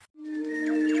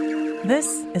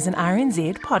This is an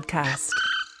RNZ podcast.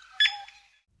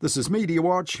 This is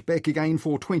Mediawatch, back again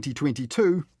for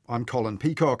 2022. I'm Colin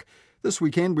Peacock. This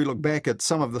weekend we look back at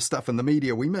some of the stuff in the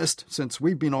media we missed since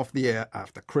we've been off the air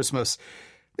after Christmas.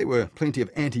 There were plenty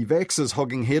of anti-vaxxers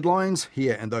hogging headlines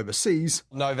here and overseas.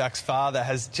 Novak's father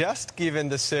has just given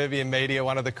the Serbian media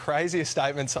one of the craziest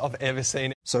statements I've ever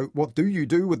seen. So what do you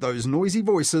do with those noisy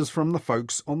voices from the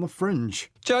folks on the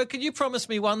fringe? Joe, can you promise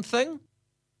me one thing?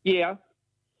 Yeah.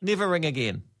 Never ring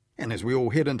again. And as we all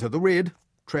head into the red,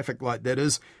 traffic light that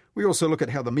is, we also look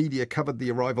at how the media covered the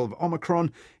arrival of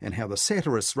Omicron and how the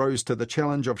satirists rose to the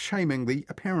challenge of shaming the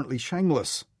apparently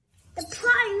shameless. The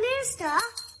Prime Minister,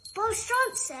 Boris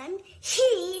Johnson,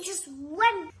 he just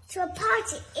went to a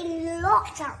party in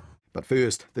lockdown. But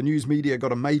first, the news media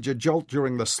got a major jolt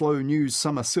during the slow news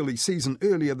summer silly season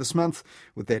earlier this month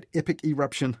with that epic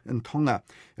eruption in Tonga.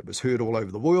 It was heard all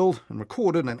over the world and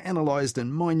recorded and analysed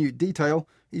in minute detail,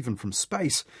 even from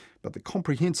space. But the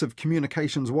comprehensive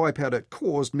communications wipeout it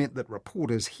caused meant that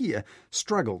reporters here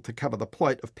struggled to cover the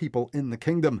plight of people in the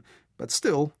kingdom. But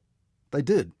still, they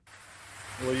did.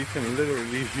 Well, you can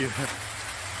literally hear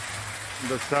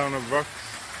the sound of rocks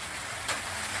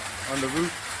on the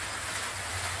roof.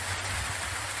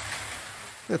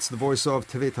 That's the voice of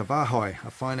Teveta Vahai,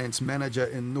 a finance manager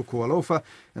in Nuku'alofa,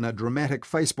 in a dramatic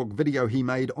Facebook video he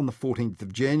made on the 14th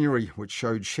of January, which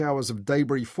showed showers of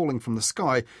debris falling from the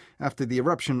sky after the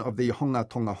eruption of the Honga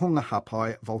Tonga Honga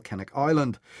Hapai volcanic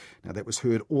island. Now, that was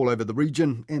heard all over the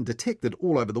region and detected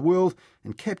all over the world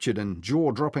and captured in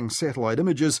jaw-dropping satellite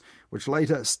images, which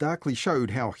later starkly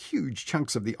showed how huge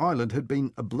chunks of the island had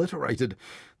been obliterated.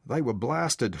 They were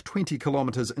blasted 20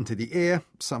 kilometres into the air,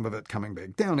 some of it coming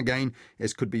back down again,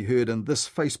 as could be heard in this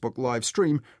Facebook live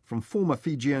stream from former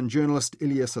Fijian journalist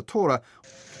Ilia Satora.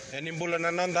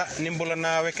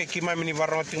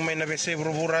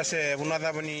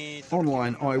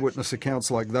 Online eyewitness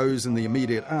accounts like those in the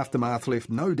immediate aftermath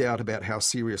left no doubt about how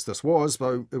serious this was,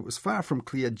 though it was far from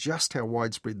clear just how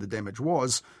widespread the damage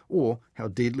was or how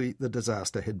deadly the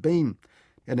disaster had been.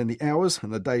 And in the hours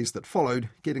and the days that followed,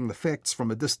 getting the facts from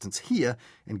a distance here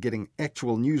and getting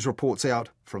actual news reports out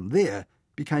from there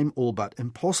became all but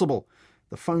impossible.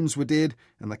 The phones were dead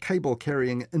and the cable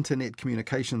carrying internet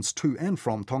communications to and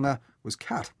from Tonga was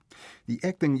cut. The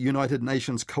acting United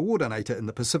Nations coordinator in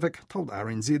the Pacific told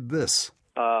RNZ this.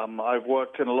 I've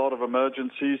worked in a lot of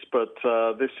emergencies, but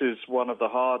this is one of the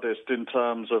hardest in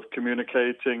terms of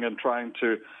communicating and trying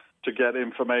to get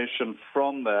information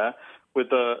from there. With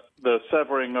the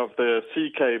severing of the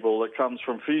sea cable that comes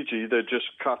from Fiji, they're just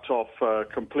cut off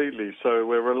completely. So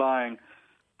we're relying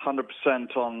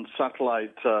 100% on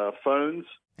satellite phones.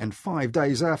 And 5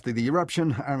 days after the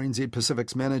eruption, RNZ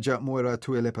Pacific's manager Moira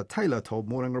Tuelepa Taylor told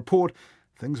Morning Report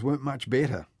things weren't much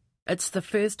better. It's the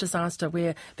first disaster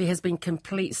where there has been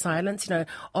complete silence.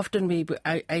 Often we were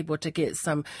able to get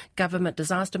some government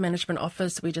disaster management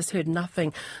office. We just heard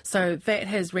nothing. So that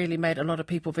has really made a lot of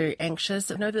people very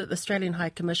anxious. I know that the Australian High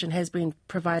Commission has been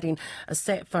providing a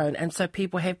sat phone, and so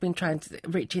people have been trying to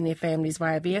reaching their families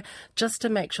via there just to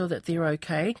make sure that they're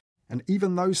okay. And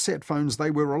even those sat phones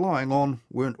they were relying on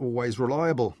weren't always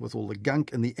reliable, with all the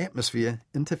gunk in the atmosphere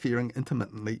interfering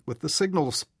intermittently with the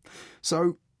signals.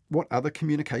 So what other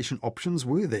communication options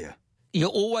were there? You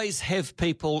always have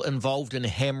people involved in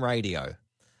ham radio,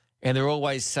 and they're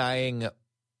always saying,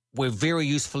 we're very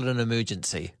useful in an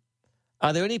emergency.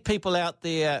 Are there any people out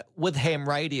there with ham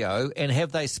radio, and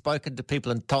have they spoken to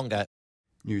people in Tonga?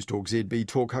 News Talk ZB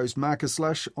talk host Marcus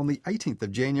Lush on the 18th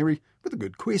of January with a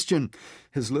good question.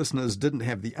 His listeners didn't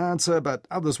have the answer, but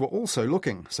others were also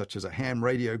looking, such as a ham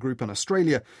radio group in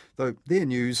Australia, though their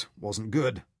news wasn't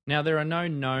good. Now, there are no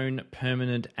known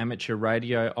permanent amateur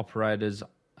radio operators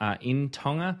in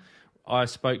Tonga. I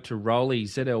spoke to Rolly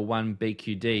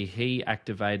ZL1BQD. He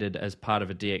activated as part of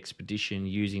a de-expedition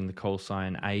using the call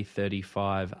sign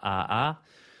A35RR.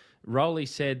 Rolly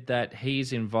said that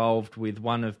he's involved with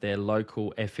one of their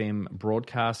local FM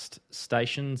broadcast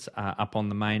stations up on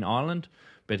the main island,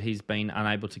 but he's been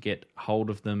unable to get hold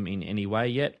of them in any way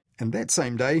yet. And that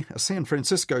same day, a San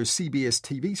Francisco CBS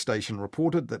TV station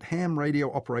reported that ham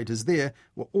radio operators there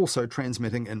were also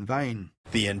transmitting in vain.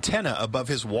 The antenna above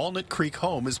his Walnut Creek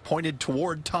home is pointed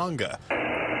toward Tonga.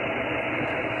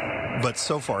 But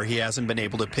so far, he hasn't been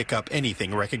able to pick up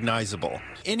anything recognizable.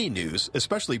 Any news,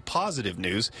 especially positive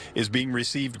news, is being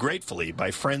received gratefully by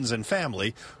friends and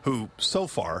family who, so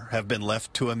far, have been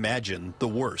left to imagine the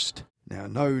worst. Now,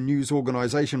 no news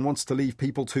organisation wants to leave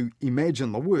people to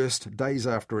imagine the worst days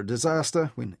after a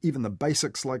disaster when even the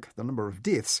basics like the number of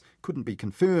deaths couldn't be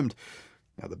confirmed.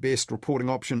 Now, the best reporting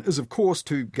option is, of course,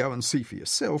 to go and see for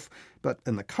yourself, But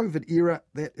in the COVID era,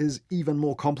 that is even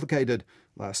more complicated.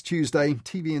 Last Tuesday,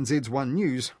 TVNZ's One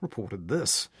News reported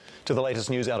this. To the latest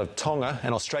news out of Tonga,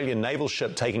 an Australian naval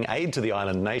ship taking aid to the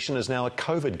island nation is now a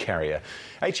COVID carrier.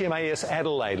 HMAS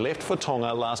Adelaide left for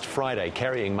Tonga last Friday,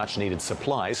 carrying much-needed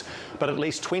supplies, but at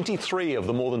least 23 of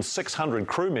the more than 600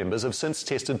 crew members have since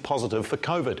tested positive for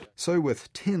COVID. So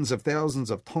with tens of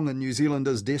thousands of Tongan New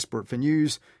Zealanders desperate for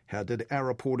news, how did our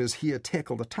reporters here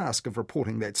tackle the task of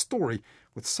reporting that story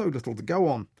with so little to go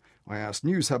on? I asked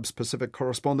News Hub's Pacific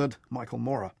correspondent Michael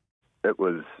Mora. It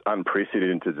was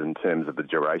unprecedented in terms of the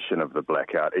duration of the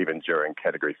blackout. Even during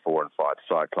Category 4 and 5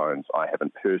 cyclones, I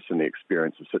haven't personally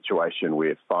experienced a situation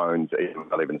where phones,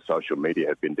 even social media,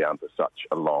 have been down for such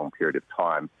a long period of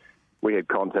time. We had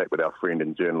contact with our friend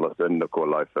and journalist in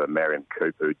Nuku'alofa, Marion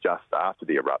Kupu, just after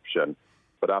the eruption.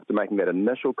 But after making that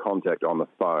initial contact on the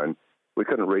phone, we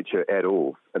couldn't reach her at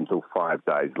all until 5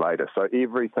 days later. So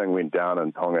everything went down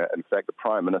in Tonga. In fact, the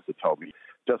Prime Minister told me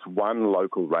just one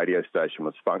local radio station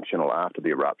was functional after the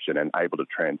eruption and able to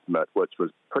transmit, which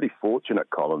was pretty fortunate,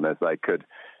 Colin, as they could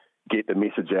get the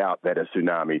message out that a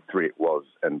tsunami threat was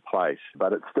in place.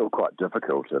 But it's still quite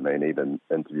difficult. I mean, even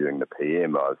interviewing the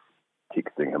PM, I was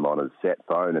texting him on his sat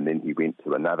phone, and then he went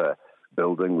to another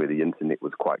building where the internet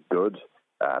was quite good,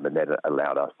 and that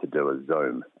allowed us to do a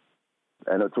Zoom.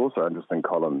 And it's also interesting,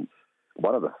 Colin,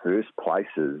 one of the first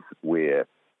places where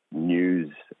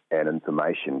news and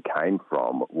information came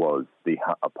from was the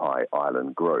Ha'apai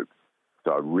Island group.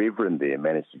 So a reverend there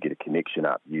managed to get a connection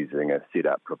up using a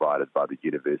setup provided by the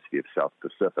University of South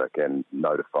Pacific and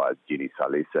notified Jenny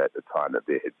Salesa at the time that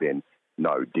there had been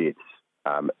no deaths.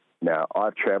 Now,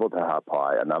 I've travelled to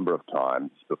Ha'apai a number of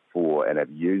times before and have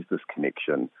used this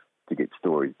connection to get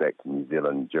stories back to New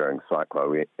Zealand during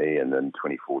Cyclone Ian in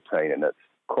 2014, and it's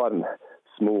quite a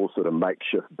small sort of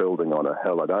makeshift building on a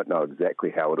hill. I don't know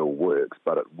exactly how it all works,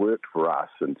 but it worked for us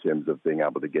in terms of being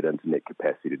able to get internet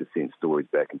capacity to send stories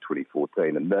back in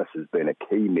 2014, and this has been a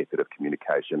key method of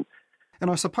communication. And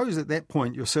I suppose at that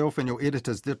point, yourself and your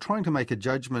editors, they're trying to make a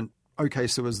judgment. Okay,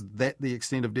 so is that the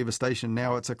extent of devastation?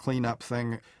 Now it's a clean-up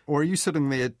thing. Or are you sitting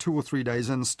there 2 or 3 days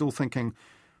in still thinking,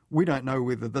 we don't know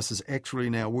whether this is actually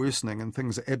now worsening and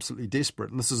things are absolutely desperate,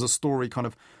 and this is a story kind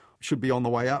of should be on the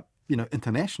way up,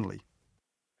 internationally?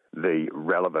 The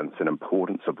relevance and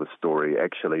importance of the story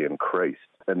actually increased.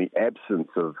 In the absence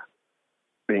of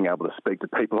being able to speak to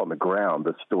people on the ground,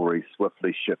 the story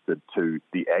swiftly shifted to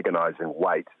the agonising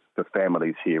wait for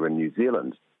families here in New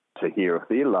Zealand to hear if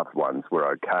their loved ones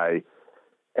were okay.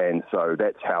 And so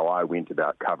that's how I went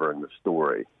about covering the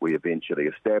story. We eventually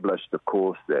established, of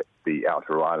course, that the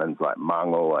outer islands like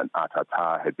Mango and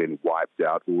Atata had been wiped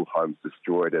out, all homes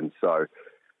destroyed. And so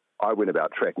I went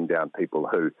about tracking down people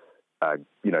who,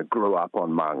 grew up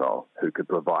on Mango, who could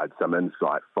provide some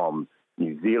insight from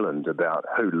New Zealand about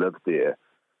who lived there,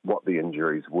 what the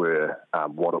injuries were,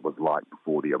 what it was like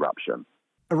before the eruption.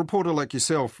 A reporter like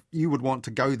yourself, you would want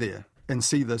to go there and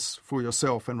see this for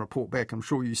yourself and report back. I'm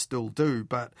sure you still do.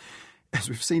 But as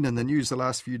we've seen in the news the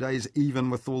last few days, even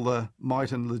with all the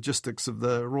might and logistics of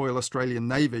the Royal Australian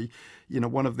Navy,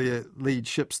 one of their lead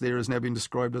ships there has now been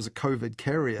described as a COVID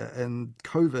carrier. And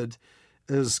COVID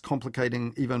is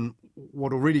complicating even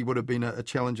what already would have been a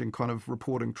challenging kind of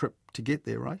reporting trip to get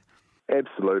there, right?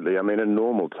 Absolutely. I mean, in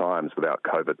normal times without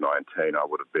COVID-19, I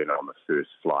would have been on the first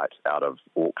flight out of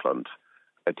Auckland.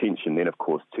 Attention then, of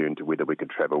course, turned to whether we could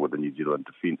travel with the New Zealand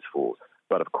Defence Force.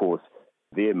 But, of course,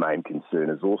 their main concern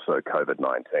is also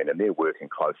COVID-19, and they're working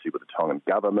closely with the Tongan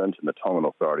government, and the Tongan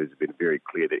authorities have been very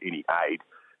clear that any aid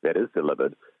that is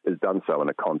delivered is done so in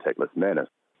a contactless manner.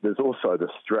 There's also the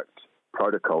strict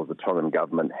protocols the Tongan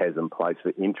government has in place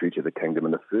for entry to the kingdom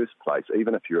in the first place.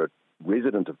 Even if you're a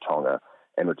resident of Tonga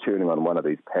and returning on one of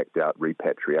these packed-out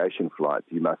repatriation flights,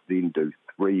 you must then do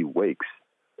 3 weeks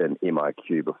in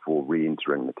MIQ before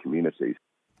re-entering the communities.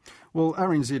 Well,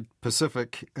 RNZ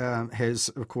Pacific has,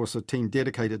 of course, a team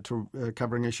dedicated to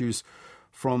covering issues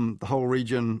from the whole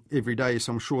region every day,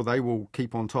 so I'm sure they will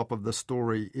keep on top of the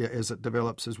story as it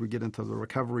develops as we get into the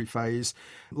recovery phase.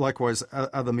 Likewise,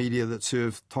 other media that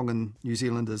serve Tongan New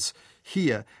Zealanders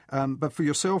here. But for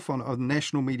yourself on a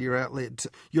national media outlet,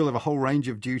 you'll have a whole range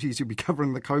of duties. You'll be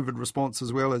covering the COVID response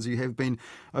as well as you have been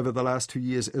over the last 2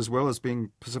 years, as well as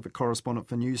being Pacific correspondent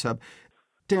for News Hub.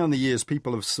 Down the years,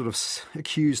 people have sort of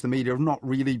accused the media of not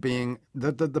really being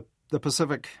the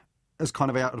Pacific is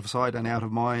kind of out of sight and out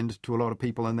of mind to a lot of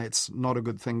people, and that's not a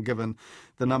good thing given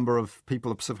the number of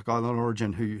people of Pacific Island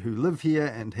origin who live here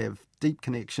and have deep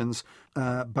connections.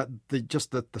 But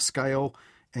the scale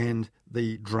and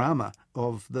the drama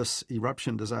of this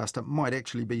eruption disaster might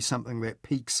actually be something that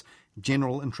piques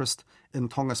general interest in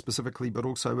Tonga specifically, but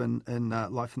also in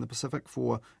life in the Pacific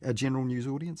for our general news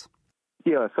audience?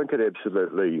 Yeah, I think it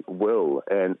absolutely will.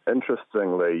 And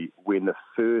interestingly, when the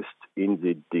first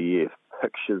NZDF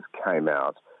pictures came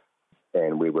out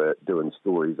and we were doing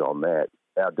stories on that,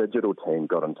 our digital team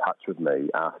got in touch with me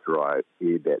after I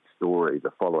aired that story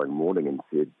the following morning and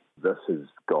said, this has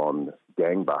gone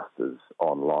gangbusters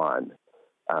online.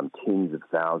 Tens of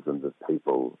thousands of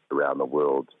people around the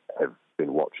world have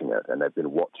been watching it, and they've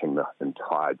been watching the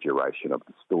entire duration of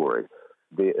the story.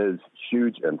 There is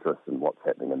huge interest in what's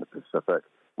happening in the Pacific.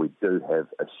 We do have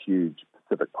a huge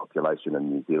Pacific population in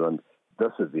New Zealand.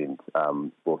 This event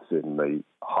will certainly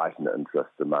heighten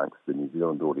interest amongst the New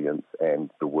Zealand audience and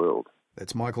the world.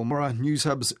 That's Michael Murrah,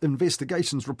 Newshub's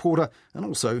investigations reporter and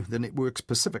also the network's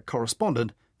Pacific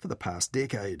correspondent for the past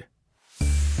decade.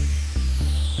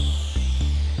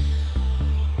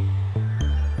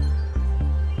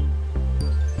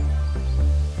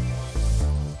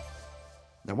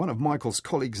 Now, one of Michael's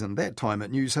colleagues in that time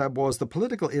at Newshub was the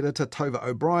political editor Tova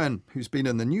O'Brien, who's been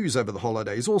in the news over the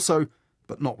holidays also,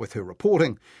 but not with her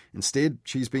reporting. Instead,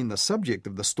 she's been the subject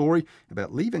of the story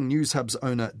about leaving Newshub's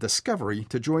owner Discovery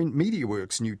to join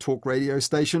Mediaworks' new talk radio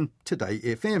station, Today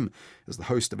FM, as the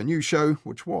host of a new show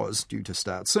which was due to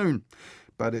start soon.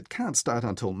 But it can't start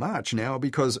until March now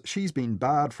because she's been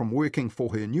barred from working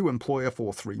for her new employer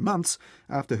for 3 months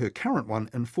after her current one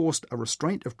enforced a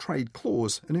restraint of trade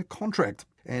clause in her contract.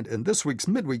 And in this week's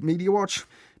Midweek Mediawatch,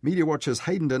 Mediawatch's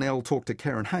Hayden Donnell talked to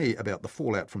Karen Hay about the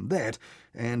fallout from that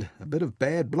and a bit of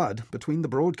bad blood between the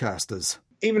broadcasters.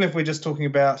 Even if we're just talking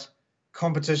about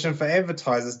competition for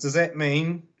advertisers, does that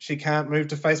mean she can't move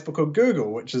to Facebook or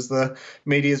Google, which is the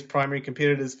media's primary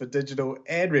competitors for digital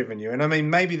ad revenue? And I mean,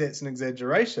 maybe that's an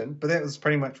exaggeration, but that was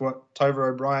pretty much what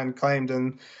Tova O'Brien claimed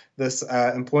in this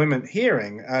employment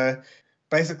hearing.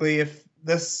 Basically, if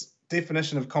this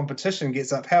definition of competition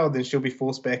gets upheld, then she'll be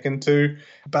forced back into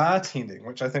bartending,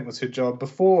 which I think was her job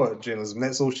before journalism.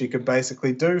 That's all she could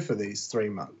basically do for these 3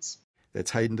 months.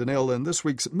 That's Hayden Donnell in this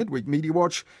week's Midweek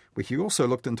Mediawatch, where he also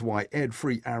looked into why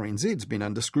ad-free RNZ's been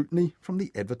under scrutiny from the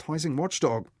advertising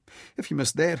watchdog. If you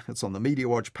missed that, it's on the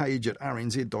Mediawatch page at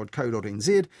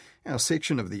rnz.co.nz, our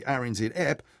section of the RNZ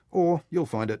app, or you'll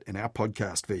find it in our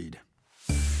podcast feed.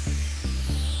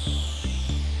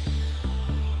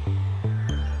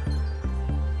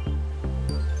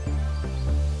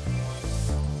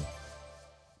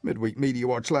 Midweek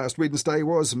Mediawatch last Wednesday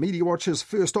was Mediawatch's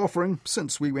first offering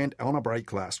since we went on a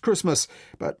break last Christmas,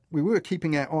 but we were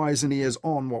keeping our eyes and ears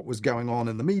on what was going on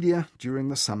in the media during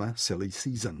the summer silly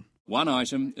season. One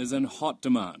item is in hot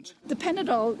demand. The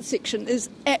Panadol section is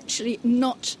actually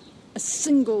not a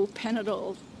single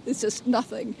Panadol. There's just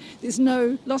nothing. There's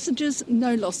no lozenges,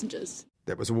 no lozenges.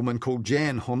 That was a woman called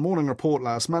Jan on Morning Report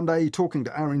last Monday talking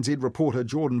to RNZ reporter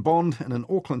Jordan Bond in an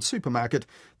Auckland supermarket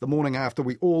the morning after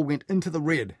we all went into the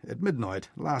red at midnight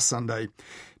last Sunday.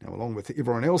 Now, along with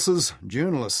everyone else's,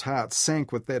 journalists' hearts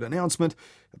sank with that announcement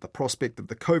at the prospect of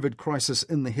the COVID crisis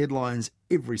in the headlines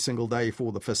every single day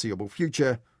for the foreseeable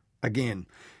future again.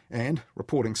 And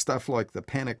reporting stuff like the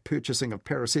panic purchasing of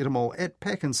paracetamol at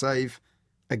Pack and Save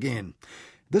again.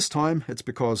 This time it's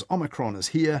because Omicron is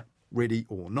here, ready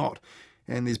or not.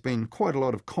 And there's been quite a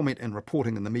lot of comment and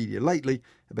reporting in the media lately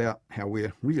about how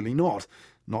we're really not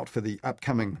for the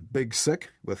upcoming big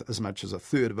sick, with as much as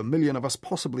 1/3 of us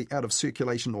possibly out of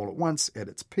circulation all at once at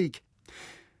its peak.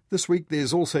 This week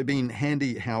there's also been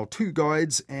handy how-to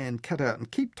guides and cut out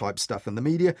and keep type stuff in the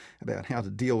media about how to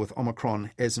deal with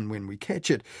Omicron as and when we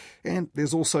catch it. And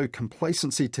there's also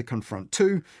complacency to confront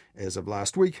too. As of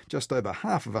last week, just over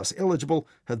half of us eligible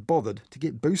had bothered to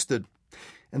get boosted.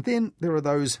 And then there are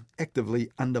those actively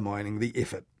undermining the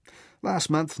effort. Last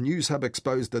month, Newshub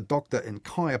exposed a doctor in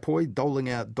Kaiapoi doling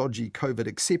out dodgy COVID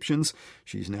exceptions.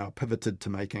 She's now pivoted to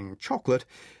making chocolate.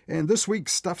 And this week,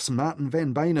 Stuff's Martin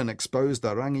van Benen exposed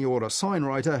a Rangiora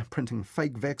signwriter printing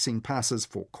fake vaccine passes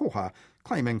for Koha,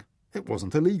 claiming it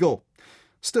wasn't illegal.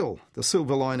 Still, the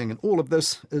silver lining in all of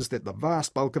this is that the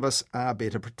vast bulk of us are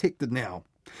better protected now.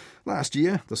 Last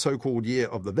year, the so-called year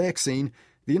of the vaccine,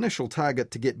 the initial target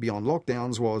to get beyond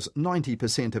lockdowns was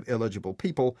 90% of eligible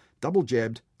people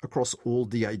double-jabbed across all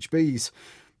DHBs.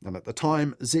 And at the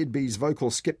time, ZB's vocal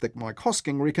skeptic Mike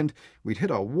Hosking reckoned we'd hit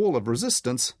a wall of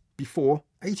resistance before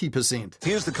 80%.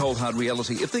 Here's the cold hard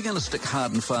reality. If they're going to stick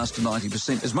hard and fast to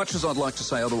 90%, as much as I'd like to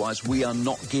say otherwise, we are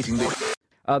not getting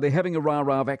there. They're having a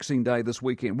rah-rah vaccine day this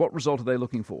weekend. What result are they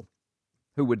looking for?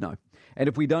 Who would know? And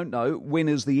if we don't know, when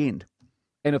is the end?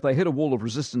 And if they hit a wall of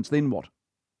resistance, then what?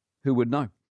 Who would know?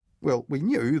 Well, we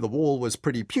knew the wall was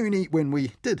pretty puny when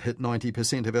we did hit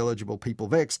 90% of eligible people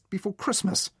vaxxed before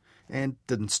Christmas. And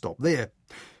didn't stop there.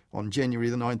 On January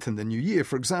the 9th in the new year,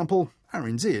 for example,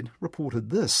 RNZ reported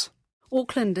this.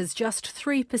 Auckland is just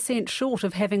 3% short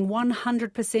of having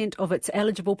 100% of its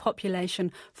eligible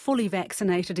population fully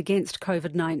vaccinated against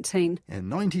COVID-19.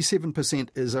 And 97%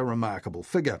 is a remarkable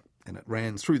figure. And it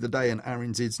ran through the day in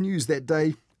RNZ's news that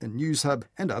day, and News Hub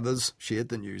and others shared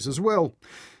the news as well.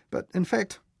 But in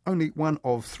fact, only one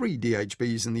of 3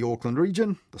 DHBs in the Auckland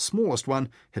region, the smallest one,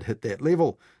 had hit that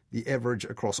level. The average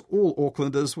across all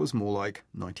Aucklanders was more like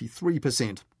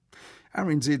 93%.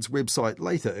 RNZ's website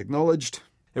later acknowledged,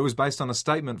 it was based on a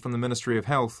statement from the Ministry of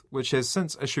Health, which has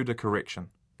since issued a correction.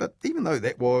 But even though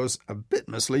that was a bit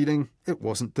misleading, it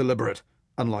wasn't deliberate.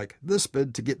 Unlike this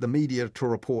bid to get the media to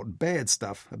report bad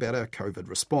stuff about our COVID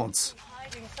response.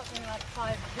 Hiding something like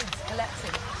 5 kids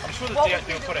collapsing. I'm sure the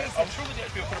DHB will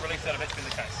put a release out if that's been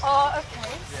the case. Oh,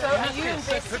 okay. So are you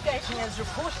investigating as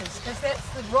reporters? Because that's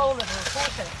the role of a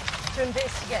reporter, to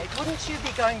investigate. Wouldn't you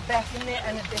be going back in there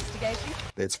and investigating?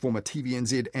 That's former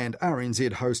TVNZ and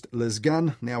RNZ host Liz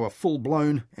Gunn, now a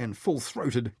full-blown and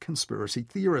full-throated conspiracy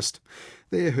theorist.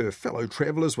 There, her fellow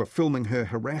travellers were filming her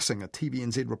harassing a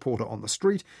TVNZ reporter on the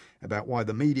street about why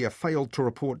the media failed to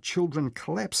report children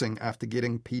collapsing after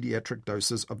getting paediatric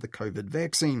doses of the COVID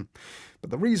vaccine.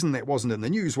 But the reason that wasn't in the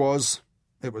news was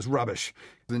it was rubbish.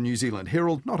 The New Zealand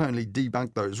Herald not only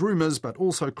debunked those rumours, but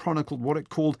also chronicled what it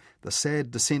called the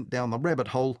sad descent down the rabbit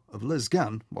hole of Liz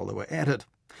Gunn while they were at it.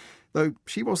 Though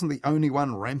she wasn't the only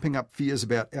one ramping up fears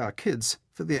about our kids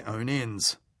for their own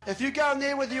ends. If you go in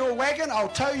there with your wagon, I'll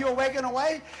tow your wagon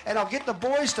away and I'll get the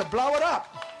boys to blow it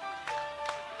up.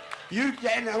 You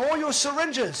and all your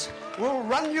syringes will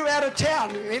run you out of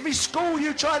town. Every school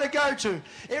you try to go to,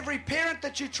 every parent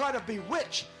that you try to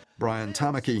bewitch. Brian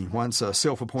Tamaki, once a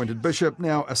self-appointed bishop,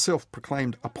 now a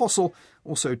self-proclaimed apostle,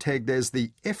 also tagged as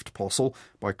the Eft-postle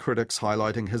by critics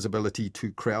highlighting his ability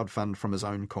to crowdfund from his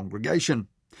own congregation.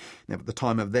 Now, at the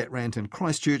time of that rant in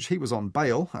Christchurch, he was on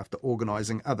bail after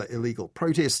organising other illegal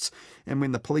protests, and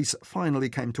when the police finally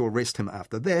came to arrest him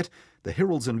after that, the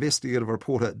Herald's investigative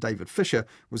reporter David Fisher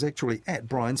was actually at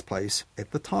Brian's place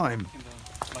at the time.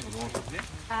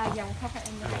 Yeah, we'll pop it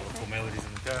in the formalities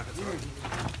in the car, if it's all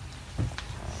right.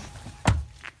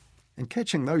 And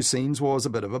catching those scenes was a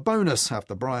bit of a bonus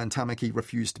after Brian Tamaki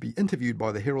refused to be interviewed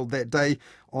by the Herald that day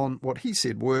on what he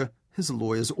said were his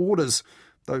lawyer's orders,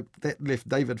 though that left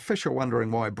David Fisher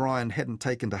wondering why Brian hadn't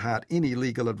taken to heart any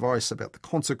legal advice about the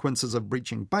consequences of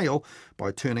breaching bail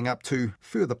by turning up to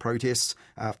further protests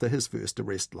after his first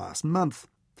arrest last month.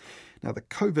 Now, the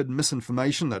COVID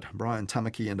misinformation that Brian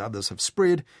Tamaki and others have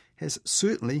spread has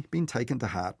certainly been taken to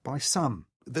heart by some.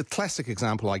 The classic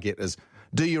example I get is,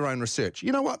 do your own research.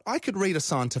 You know what? I could read a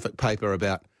scientific paper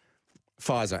about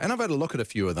Pfizer, and I've had a look at a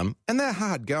few of them, and they're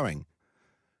hard going.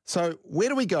 So where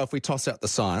do we go if we toss out the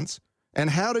science? And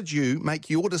how did you make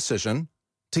your decision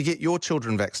to get your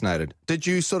children vaccinated? Did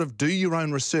you sort of do your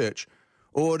own research,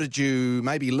 or did you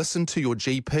maybe listen to your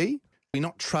GP? Do we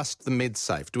not trust the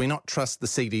MedSafe? Do we not trust the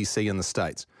CDC in the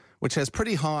States, which has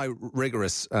pretty high,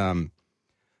 rigorous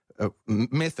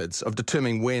methods of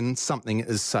determining when something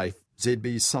is safe?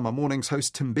 ZB's Summer Mornings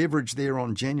host Tim Beveridge there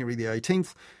on January the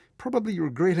 18th, probably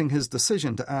regretting his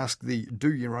decision to ask the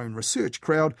do-your-own-research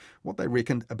crowd what they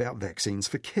reckoned about vaccines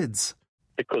for kids.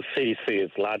 Because CDC is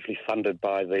largely funded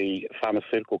by the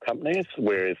pharmaceutical companies,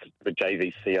 whereas the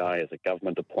JVCI is a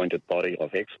government-appointed body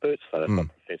of experts. So that's not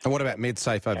professional. And what about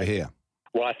MedSafe over here?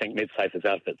 Well, I think MedSafe is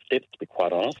out of its depth, to be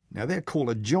quite honest. Now, that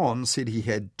caller John said he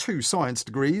had 2 science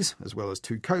degrees, as well as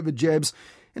 2 COVID jabs,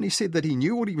 and he said that he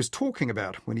knew what he was talking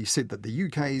about when he said that the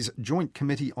UK's Joint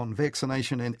Committee on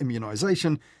Vaccination and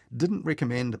Immunisation didn't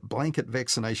recommend blanket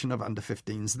vaccination of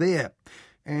under-15s there.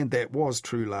 And that was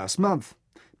true last month.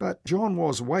 But John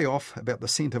was way off about the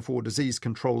Centre for Disease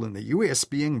Control in the US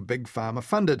being big pharma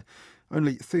funded.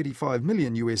 Only $35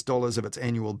 million of its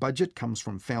annual budget comes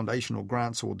from foundational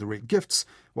grants or direct gifts,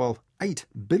 while $8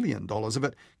 billion of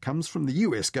it comes from the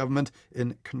US government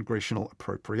in congressional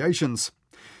appropriations.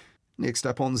 Next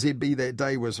up on ZB that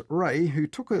day was Ray, who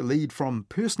took her lead from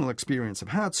personal experience of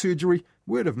heart surgery,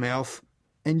 word of mouth,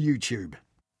 and YouTube.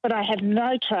 But I have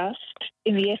no trust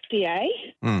in the FDA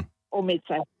or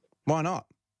MedSafe. Why not?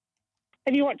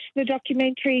 Have you watched the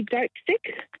documentary Dope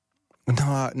Sick?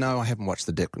 No, I haven't watched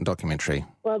the documentary.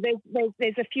 Well,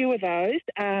 there's a few of those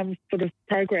sort of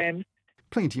programs.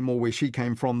 Plenty more where she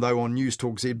came from, though, on News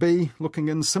Talk ZB, looking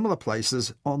in similar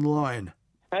places online.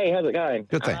 Hey, how's it going?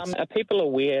 Good, thanks. Are people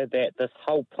aware that this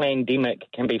whole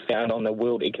pandemic can be found on the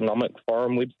World Economic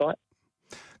Forum website?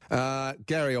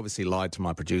 Gary obviously lied to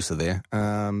my producer there,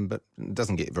 but it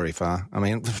doesn't get very far. I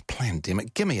mean,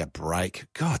 pandemic, give me a break.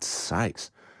 God's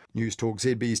sakes. News Talk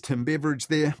ZB's Tim Beveridge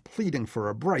there, pleading for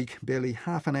a break barely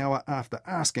half an hour after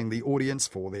asking the audience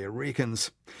for their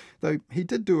reckons. Though he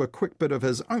did do a quick bit of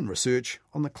his own research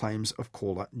on the claims of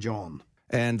caller John.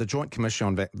 And the Joint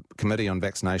Committee on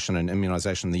Vaccination and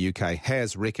Immunisation in the UK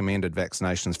has recommended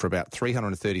vaccinations for about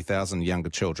 330,000 younger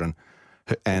children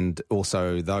and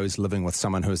also those living with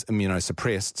someone who is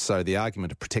immunosuppressed. So the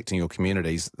argument of protecting your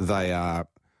communities, they are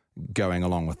going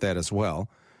along with that as well.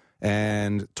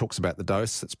 And talks about the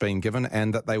dose that's been given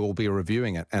and that they will be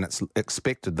reviewing it. And it's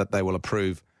expected that they will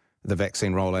approve the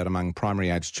vaccine rollout among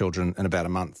primary-aged children in about a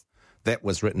month. That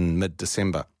was written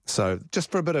mid-December. So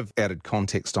just for a bit of added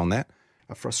context on that.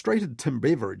 A frustrated Tim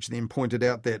Beveridge then pointed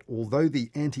out that although the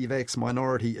anti-vax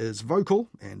minority is vocal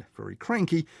and very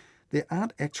cranky, there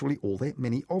aren't actually all that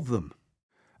many of them.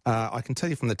 I can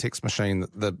tell you from the text machine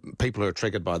that the people who are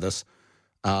triggered by this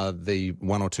are the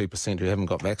 1 or 2% who haven't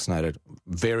got vaccinated,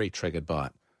 very triggered by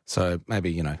it. So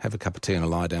maybe, have a cup of tea and a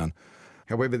lie down.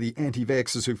 However, the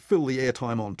anti-vaxxers who fill the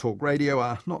airtime on talk radio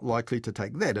are not likely to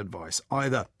take that advice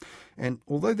either. And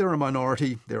although they're a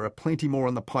minority, there are plenty more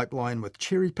in the pipeline with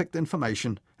cherry-picked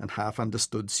information and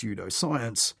half-understood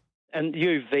pseudoscience. And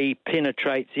UV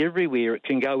penetrates everywhere. It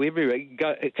can go everywhere.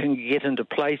 It can get into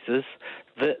places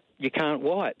that you can't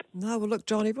wipe. No, well, look,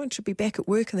 John, everyone should be back at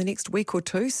work in the next week or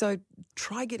two, so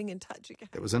try getting in touch again.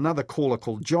 There was another caller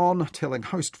called John telling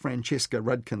host Francesca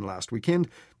Rudkin last weekend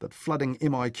that flooding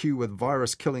MIQ with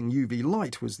virus-killing UV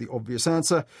light was the obvious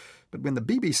answer. But when the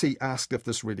BBC asked if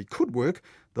this really could work,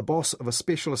 the boss of a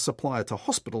specialist supplier to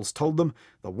hospitals told them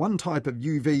the one type of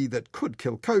UV that could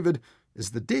kill COVID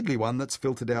is the deadly one that's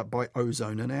filtered out by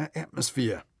ozone in our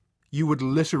atmosphere. You would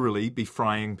literally be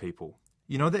frying people.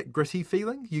 You know that gritty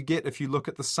feeling you get if you look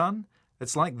at the sun?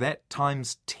 It's like that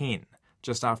times 10,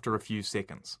 just after a few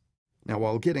seconds. Now,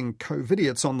 while getting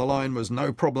COVIDiots on the line was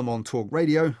no problem on talk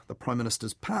radio, the Prime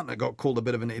Minister's partner got called a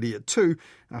bit of an idiot too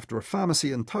after a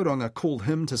pharmacy in Tonga called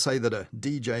him to say that a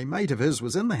DJ mate of his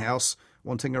was in the house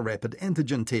wanting a rapid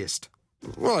antigen test.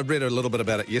 Well, I read a little bit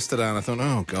about it yesterday and I thought,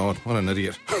 oh, God, what an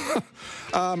idiot.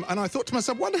 And I thought to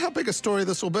myself, wonder how big a story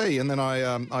this will be. And then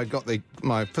I got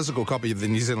my physical copy of the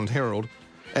New Zealand Herald,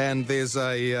 and there's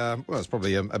it's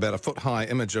probably about a foot-high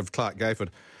image of Clark Gayford.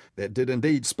 That did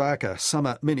indeed spark a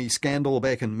summer mini-scandal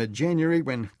back in mid-January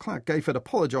when Clark Gayford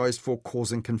apologised for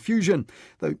causing confusion,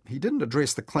 though he didn't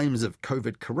address the claims of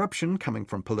COVID corruption coming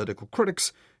from political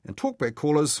critics and talkback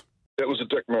callers. That was a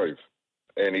dick move.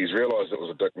 And he's realised it was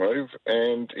a dick move,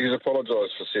 and he's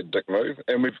apologised for said dick move,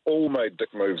 and we've all made dick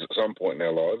moves at some point in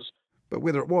our lives. But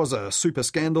whether it was a super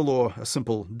scandal or a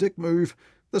simple dick move,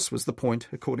 this was the point,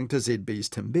 according to ZB's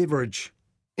Tim Beveridge.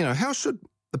 How should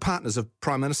the partners of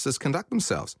Prime Ministers conduct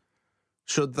themselves?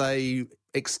 Should they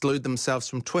exclude themselves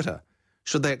from Twitter?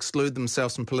 Should they exclude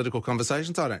themselves from political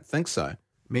conversations? I don't think so.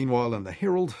 Meanwhile, in the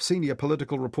Herald, senior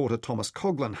political reporter Thomas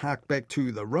Coughlan harked back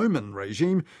to the Roman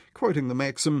regime, quoting the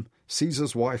maxim,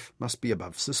 Caesar's wife must be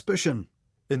above suspicion.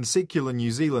 In secular New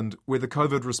Zealand, where the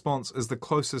COVID response is the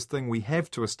closest thing we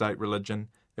have to a state religion,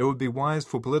 it would be wise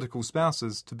for political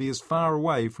spouses to be as far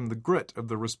away from the grit of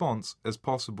the response as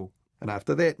possible. And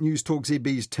after that, News Talk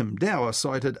ZB's Tim Dower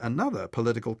cited another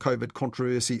political COVID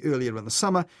controversy earlier in the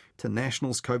summer to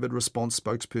National's COVID response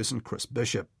spokesperson Chris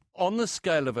Bishop. On the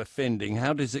scale of offending,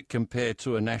 how does it compare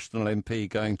to a National MP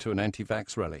going to an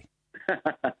anti-vax rally?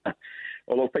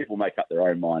 Well, people make up their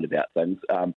own mind about things.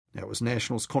 Now, it was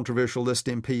National's controversial list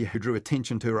MP who drew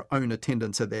attention to her own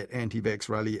attendance at that anti-vax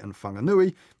rally in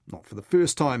Whanganui, not for the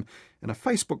first time, in a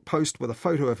Facebook post with a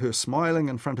photo of her smiling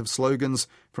in front of slogans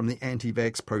from the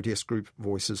anti-vax protest group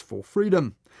Voices for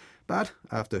Freedom. But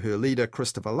after her leader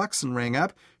Christopher Luxon rang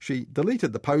up, she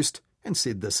deleted the post and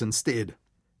said this instead.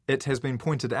 It has been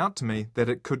pointed out to me that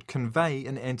it could convey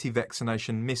an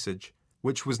anti-vaccination message,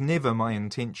 which was never my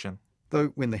intention. Though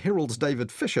when the Herald's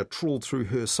David Fisher trawled through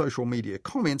her social media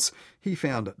comments, he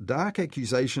found dark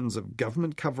accusations of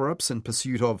government cover-ups in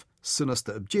pursuit of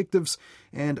sinister objectives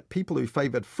and people who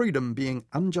favoured freedom being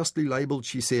unjustly labelled,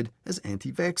 she said, as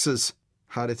anti-vaxxers.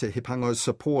 Harete Hipango's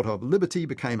support of liberty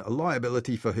became a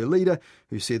liability for her leader,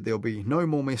 who said there'll be no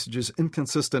more messages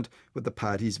inconsistent with the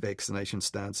party's vaccination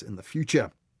stance in the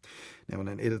future. Now, in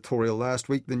an editorial last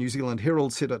week, the New Zealand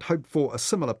Herald said it hoped for a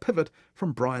similar pivot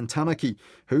from Brian Tamaki,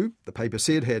 who, the paper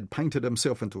said, had painted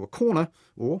himself into a corner,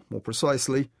 or, more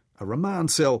precisely, a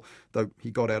remand cell, though he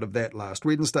got out of that last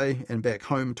Wednesday and back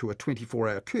home to a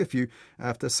 24-hour curfew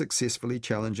after successfully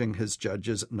challenging his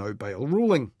judge's no-bail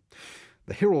ruling.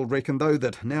 The Herald reckoned, though,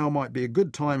 that now might be a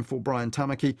good time for Brian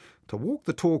Tamaki to walk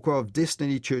the talk of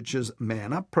Destiny Church's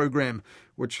Man Up program,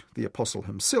 which the Apostle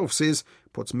himself says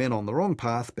puts men on the wrong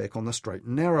path back on the straight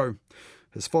and narrow.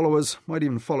 His followers might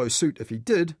even follow suit if he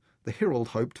did, the Herald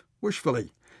hoped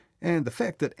wishfully. And the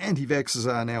fact that anti-vaxxers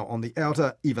are now on the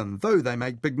outer, even though they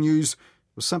make big news,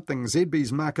 was something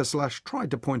ZB's Marcus Lush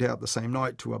tried to point out the same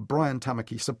night to a Brian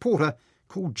Tamaki supporter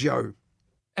called Joe.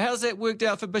 How's that worked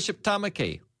out for Bishop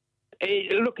Tamaki?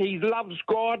 Look, he loves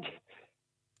God.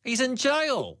 He's in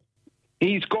jail.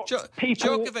 He's got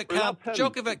people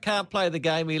Djokovic can't play the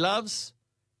game he loves.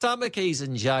 Tamaki's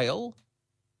in jail.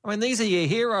 I mean, these are your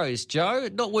heroes, Joe.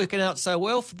 Not working out so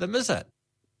well for them, is it?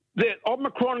 The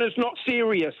Omicron is not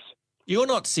serious. You're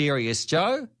not serious,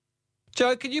 Joe.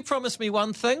 Joe, can you promise me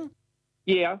one thing?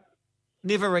 Yeah.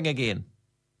 Never ring again.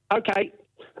 Okay.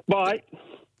 Bye.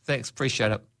 Thanks,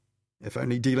 appreciate it. If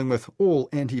only dealing with all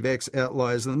anti-vax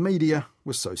outliers in the media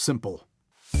was so simple.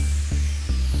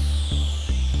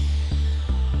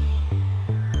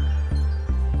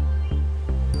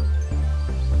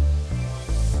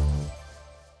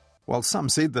 While some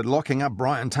said that locking up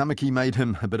Brian Tamaki made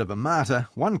him a bit of a martyr,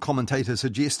 one commentator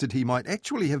suggested he might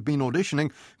actually have been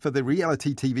auditioning for the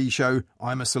reality TV show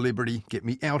I'm a Celebrity, Get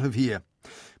Me Out of Here.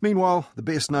 Meanwhile, the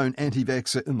best-known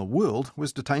anti-vaxxer in the world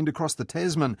was detained across the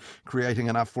Tasman, creating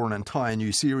enough for an entire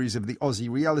new series of the Aussie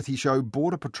reality show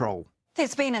Border Patrol.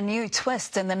 There's been a new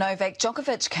twist in the Novak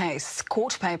Djokovic case.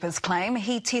 Court papers claim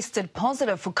he tested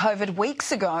positive for COVID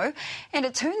weeks ago, and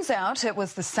it turns out it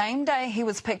was the same day he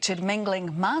was pictured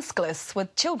mingling maskless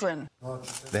with children.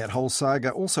 That whole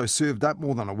saga also served up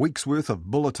more than a week's worth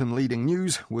of bulletin-leading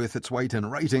news, worth its weight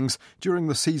in ratings, during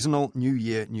the seasonal New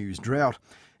Year news drought.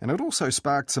 And it also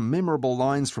sparked some memorable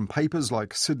lines from papers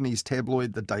like Sydney's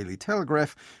tabloid The Daily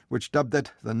Telegraph, which dubbed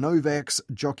it the Novak's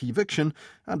Jockey-viction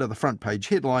under the front page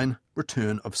headline,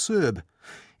 Return of Serb.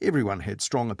 Everyone had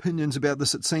strong opinions about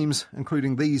this, it seems,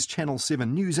 including these Channel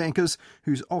 7 news anchors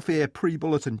whose off-air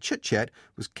pre-bulletin chit-chat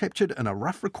was captured in a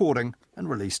rough recording and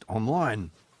released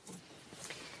online.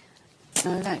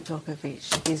 Novak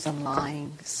Djokovic is a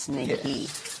lying, sneaky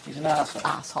He's an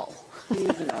arsehole. He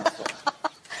is an arsehole.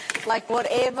 Like,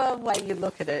 whatever way you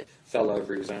look at it. Fell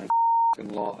over his own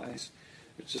lies,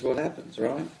 which is what happens,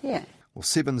 right? Yeah. Well,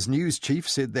 Seven's news chief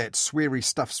said that Sweary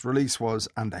Stuff's release was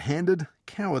underhanded,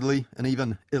 cowardly and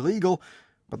even illegal,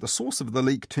 but the source of the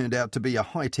leak turned out to be a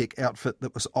high-tech outfit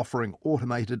that was offering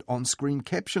automated on-screen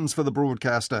captions for the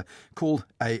broadcaster called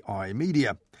AI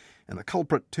Media. And the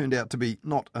culprit turned out to be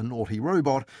not a naughty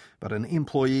robot, but an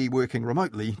employee working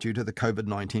remotely due to the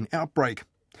COVID-19 outbreak.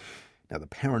 Now, the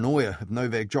paranoia of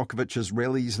Novak Djokovic's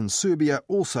rallies in Serbia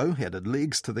also added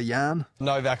legs to the yarn.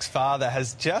 Novak's father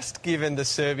has just given the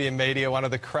Serbian media one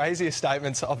of the craziest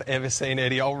statements I've ever seen,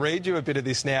 Eddie. I'll read you a bit of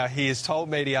this now. He has told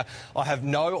media, I have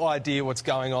no idea what's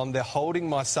going on. They're holding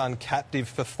my son captive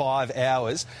for 5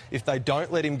 hours. If they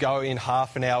don't let him go in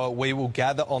half an hour, we will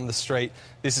gather on the street.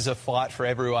 This is a fight for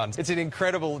everyone. It's an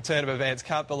incredible turn of events.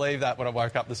 Can't believe that when I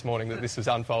woke up this morning that this was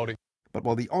unfolding. But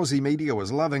while the Aussie media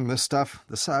was loving this stuff,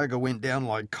 the saga went down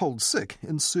like cold sick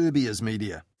in Serbia's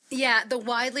media. Yeah, the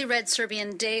widely read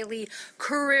Serbian daily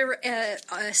Courier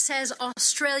says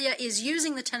Australia is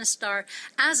using the tennis star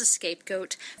as a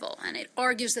scapegoat, and it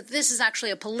argues that this is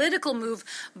actually a political move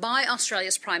by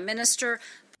Australia's Prime Minister.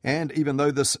 And even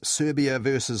though this Serbia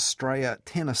versus Australia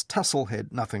tennis tussle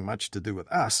had nothing much to do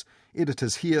with us,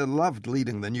 editors here loved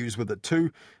leading the news with it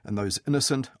too, in those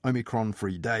innocent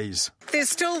Omicron-free days. There's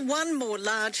still one more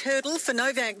large hurdle for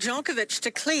Novak Djokovic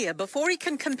to clear before he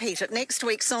can compete at next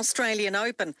week's Australian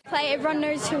Open. Everyone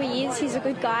knows who he is. He's a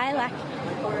good guy.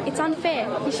 It's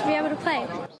unfair. He should be able to play.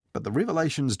 But the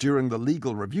revelations during the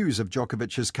legal reviews of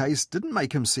Djokovic's case didn't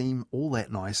make him seem all that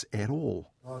nice at all.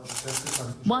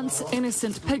 Once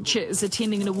innocent pictures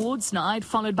attending an awards night,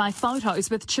 followed by photos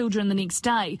with children the next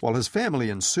day. While his family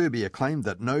in Serbia claimed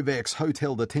that Novak's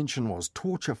hotel detention was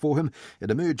torture for him, it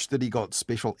emerged that he got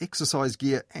special exercise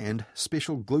gear and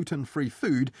special gluten-free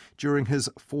food during his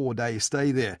 4-day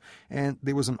stay there. And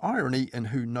there was an irony in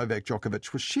who Novak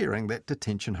Djokovic was sharing that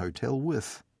detention hotel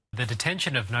with. The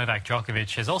detention of Novak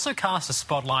Djokovic has also cast a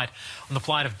spotlight on the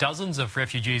plight of dozens of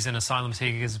refugees and asylum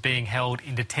seekers being held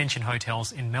in detention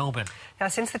hotels in Melbourne. Now,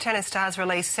 since the tennis star's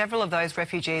release, several of those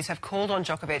refugees have called on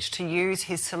Djokovic to use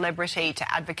his celebrity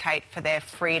to advocate for their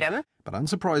freedom. But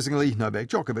unsurprisingly, Novak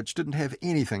Djokovic didn't have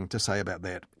anything to say about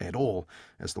that at all.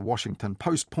 As the Washington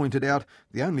Post pointed out,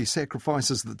 the only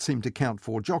sacrifices that seemed to count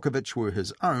for Djokovic were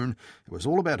his own. It was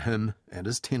all about him and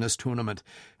his tennis tournament.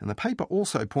 And the paper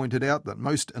also pointed out that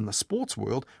most in the sports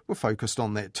world were focused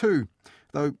on that too,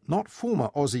 though not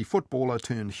former Aussie footballer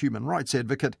turned human rights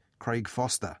advocate Craig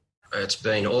Foster. It's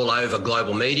been all over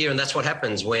global media, and that's what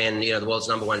happens when, the world's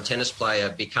 #1 tennis player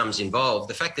becomes involved.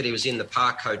 The fact that he was in the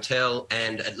Park Hotel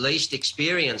and at least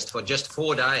experienced for just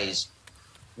 4 days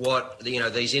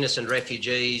these innocent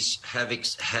refugees have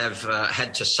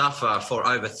had to suffer for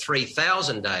over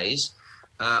 3,000 days,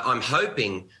 I'm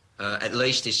hoping at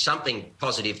least is something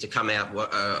positive to come out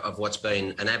of what's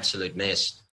been an absolute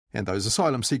mess. And those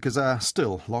asylum seekers are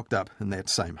still locked up in that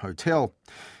same hotel.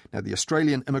 Now, the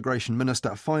Australian Immigration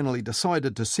Minister finally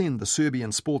decided to send the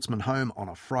Serbian sportsman home on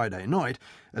a Friday night,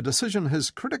 a decision his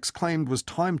critics claimed was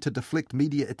timed to deflect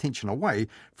media attention away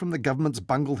from the government's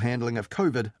bungled handling of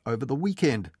COVID over the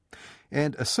weekend.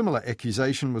 And a similar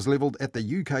accusation was levelled at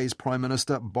the UK's Prime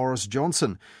Minister Boris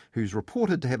Johnson, who's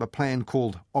reported to have a plan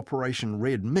called Operation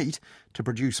Red Meat to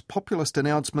produce populist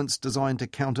announcements designed to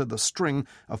counter the string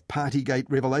of Partygate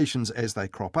revelations as they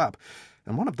crop up.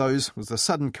 And one of those was the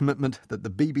sudden commitment that the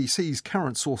BBC's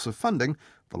current source of funding,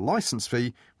 the licence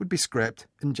fee, would be scrapped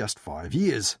in just 5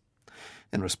 years.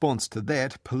 In response to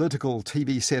that, political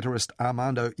TV satirist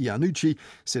Armando Iannucci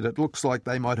said it looks like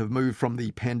they might have moved from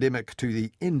the pandemic to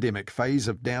the endemic phase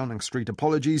of Downing Street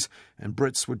apologies, and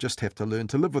Brits would just have to learn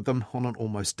to live with them on an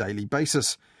almost daily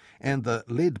basis. And the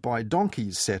Led by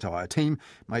Donkeys satire team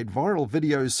made viral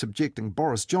videos subjecting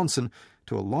Boris Johnson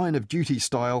to a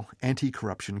line-of-duty-style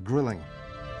anti-corruption grilling.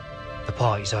 The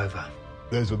party's over.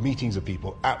 Those were meetings of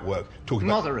people at work talking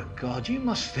about... Mother of God, you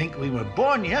must think we were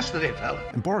born yesterday, fella.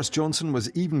 And Boris Johnson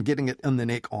was even getting it in the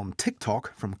neck on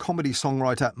TikTok from comedy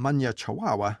songwriter Manya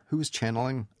Chawawa, who was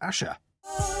channeling Usher.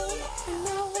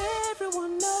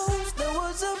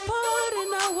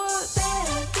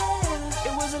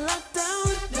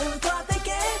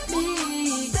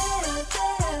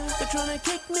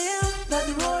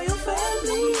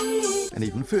 And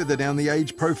even further down the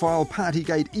age profile,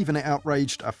 Partygate even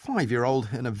outraged a 5-year-old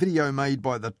in a video made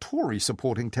by the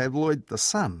Tory-supporting tabloid The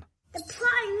Sun. The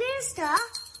Prime Minister,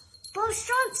 Boris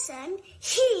Johnson,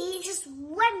 he just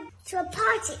went to a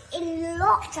party in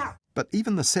lockdown. But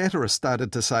even the satirist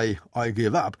started to say, "I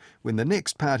give up," when the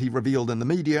next party revealed in the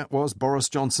media was Boris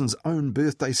Johnson's own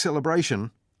birthday celebration,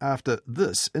 after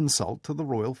this insult to the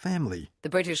royal family. The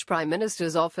British Prime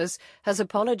Minister's office has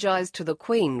apologised to the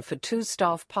Queen for 2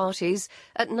 staff parties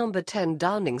at number 10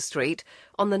 Downing Street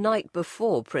on the night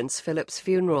before Prince Philip's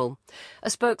funeral.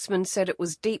 A spokesman said it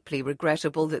was deeply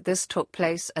regrettable that this took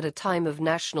place at a time of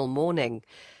national mourning.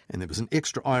 And there was an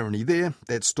extra irony there.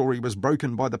 That story was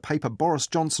broken by the paper Boris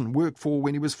Johnson worked for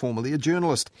when he was formerly a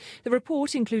journalist. The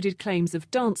report included claims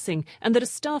of dancing and that a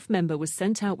staff member was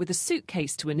sent out with a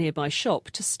suitcase to a nearby shop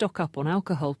to stock up on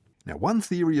alcohol. Now, one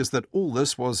theory is that all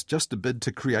this was just a bid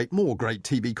to create more great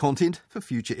TV content for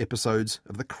future episodes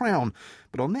of The Crown.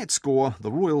 But on that score,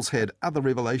 the royals had other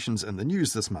revelations in the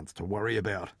news this month to worry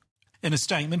about. In a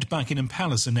statement, Buckingham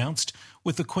Palace announced,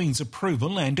 with the Queen's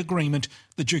approval and agreement,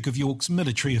 the Duke of York's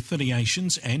military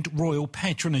affiliations and royal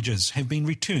patronages have been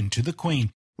returned to the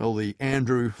Queen. Well, the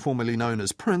Andrew, formerly known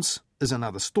as Prince, is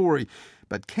another story.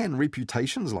 But can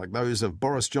reputations like those of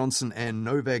Boris Johnson and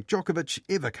Novak Djokovic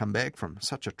ever come back from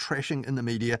such a trashing in the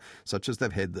media such as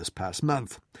they've had this past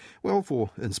month? Well,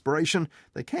 for inspiration,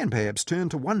 they can perhaps turn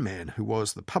to one man who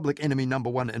was the public enemy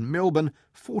 #1 in Melbourne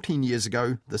 14 years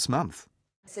ago this month.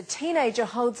 A teenager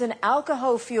holds an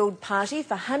alcohol-fuelled party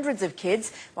for hundreds of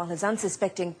kids while his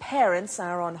unsuspecting parents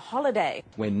are on holiday.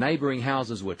 When neighbouring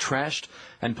houses were trashed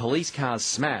and police cars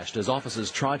smashed as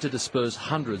officers tried to disperse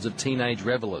hundreds of teenage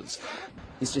revellers.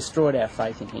 He's destroyed our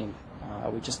faith in him.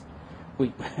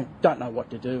 We don't know what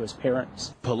to do as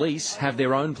parents. Police have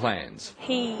their own plans.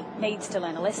 He needs to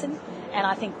learn a lesson, and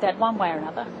I think that one way or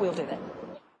another we'll do that.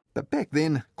 But back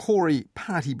then, Corey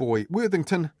Party Boy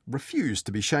Worthington refused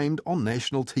to be shamed on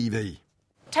national TV.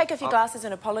 Take off your glasses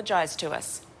and apologise to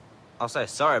us. I'll say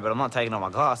sorry, but I'm not taking off my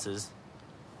glasses.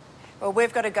 Well,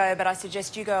 we've got to go, but I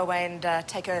suggest you go away and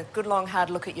take a good long hard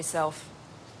look at yourself.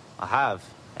 I have.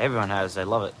 Everyone has. They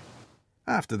love it.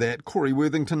 After that, Corey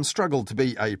Worthington struggled to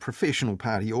be a professional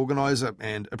party organiser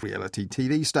and a reality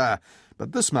TV star.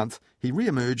 But this month, he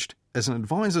re-emerged as an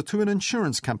advisor to an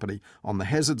insurance company on the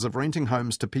hazards of renting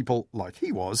homes to people like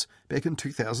he was back in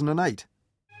 2008.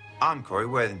 I'm Corey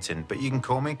Worthington, but you can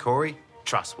call me Corey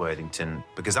Trustworthington,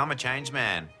 because I'm a changed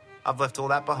man. I've left all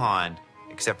that behind,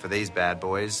 except for these bad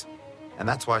boys. And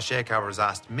that's why Sharecover has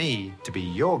asked me to be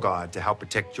your guide to help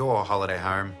protect your holiday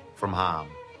home from harm.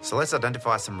 So let's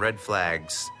identify some red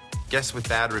flags. Guess with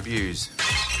bad reviews.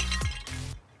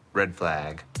 Red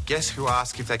flag. Guess who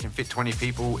asks if they can fit 20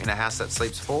 people in a house that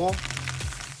sleeps 4?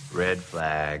 Red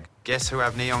flag. Guess who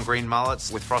have neon green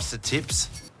mullets with frosted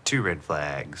tips? 2 red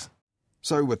flags.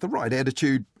 So with the right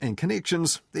attitude and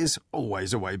connections, there's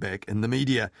always a way back in the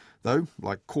media. Though,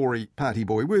 like Corey Party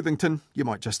Boy Worthington, you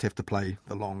might just have to play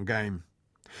the long game.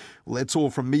 Well, that's all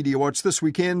from Mediawatch this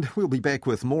weekend. We'll be back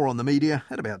with more on the media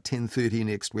at about 10:30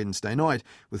 next Wednesday night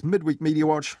with Midweek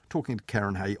Mediawatch, talking to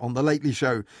Karen Hay on The Lately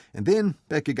Show. And then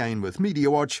back again with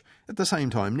Mediawatch at the same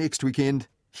time next weekend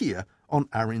here on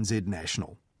RNZ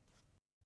National.